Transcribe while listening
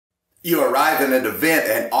You arrive at an event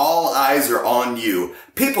and all eyes are on you.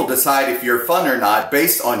 People decide if you're fun or not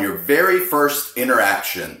based on your very first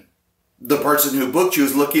interaction. The person who booked you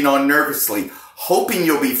is looking on nervously, hoping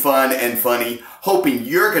you'll be fun and funny, hoping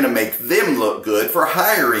you're going to make them look good for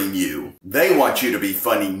hiring you. They want you to be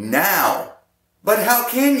funny now. But how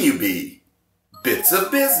can you be? Bits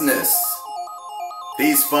of business.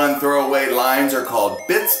 These fun throwaway lines are called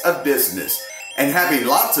bits of business, and having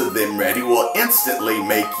lots of them ready will instantly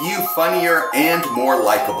make you funnier and more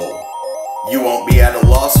likable. You won't be at a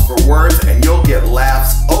loss for words, and you'll get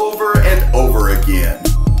laughs over and over again.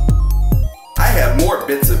 I have more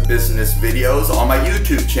bits of business videos on my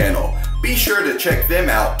YouTube channel. Be sure to check them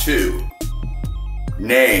out too.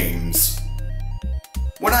 Names.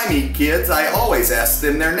 When I meet kids, I always ask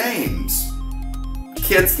them their names.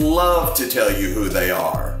 Kids love to tell you who they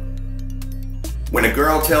are. When a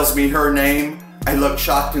girl tells me her name, I look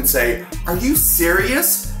shocked and say, "Are you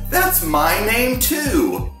serious? That's my name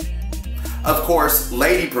too." Of course,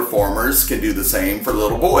 lady performers can do the same for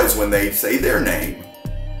little boys when they say their name.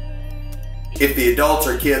 If the adults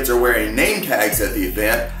or kids are wearing name tags at the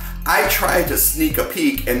event, I try to sneak a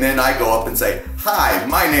peek and then I go up and say, "Hi,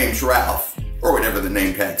 my name's Ralph," or whatever the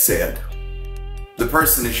name tag said. The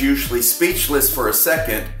person is usually speechless for a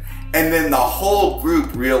second, and then the whole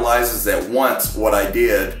group realizes at once what I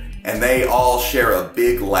did, and they all share a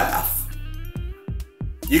big laugh.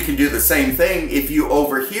 You can do the same thing if you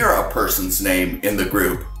overhear a person's name in the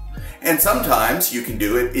group. And sometimes you can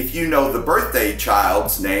do it if you know the birthday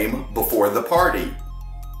child's name before the party.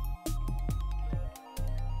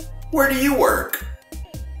 Where do you work?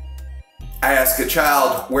 I ask a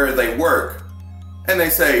child where they work, and they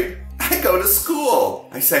say, "I go to school."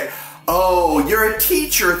 I say, "Oh, you're a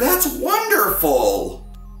teacher, that's wonderful."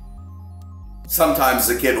 Sometimes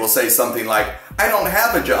the kid will say something like, "I don't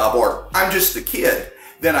have a job," or "I'm just a kid."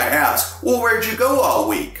 Then I ask, "Well, where'd you go all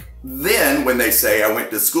week?" Then when they say, "I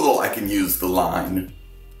went to school," I can use the line.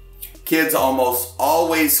 Kids almost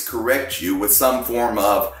always correct you with some form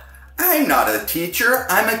of, "I'm not a teacher,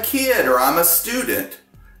 I'm a kid," or "I'm a student."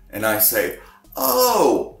 And I say,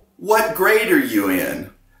 "Oh, what grade are you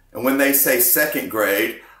in?" And when they say second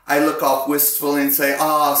grade, I look off wistfully and say,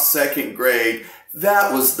 "Ah, second grade,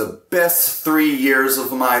 that was the best 3 years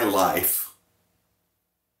of my life."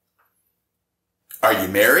 Are you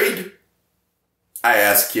married? I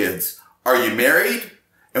ask kids, "Are you married?"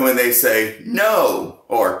 And when they say, "No,"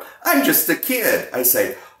 or "I'm just a kid," I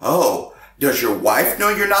say, "Oh, does your wife know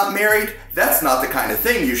you're not married? That's not the kind of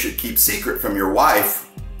thing you should keep secret from your wife."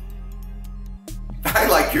 I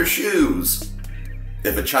like your shoes.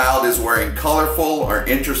 If a child is wearing colorful or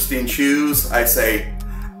interesting shoes, I say,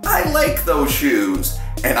 "I like those shoes,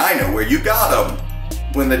 and I know where you got them."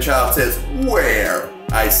 When the child says, "Where?"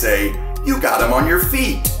 I say, "You got them on your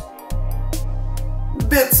feet."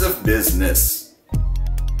 Bits of business.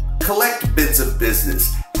 Collect bits of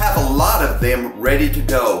business. Have a lot of them ready to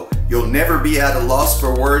go. You'll never be at a loss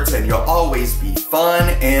for words, and you'll always be fun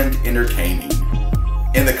and entertaining.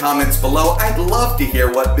 In the comments below, I'd love to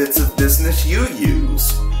hear what bits of business you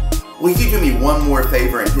use. Will you do me one more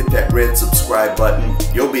favor and hit that red subscribe button?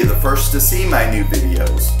 You'll be the first to see my new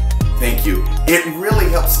videos. Thank you. It really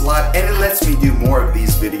helps a lot, and it lets me do more of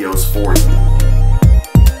these videos for you.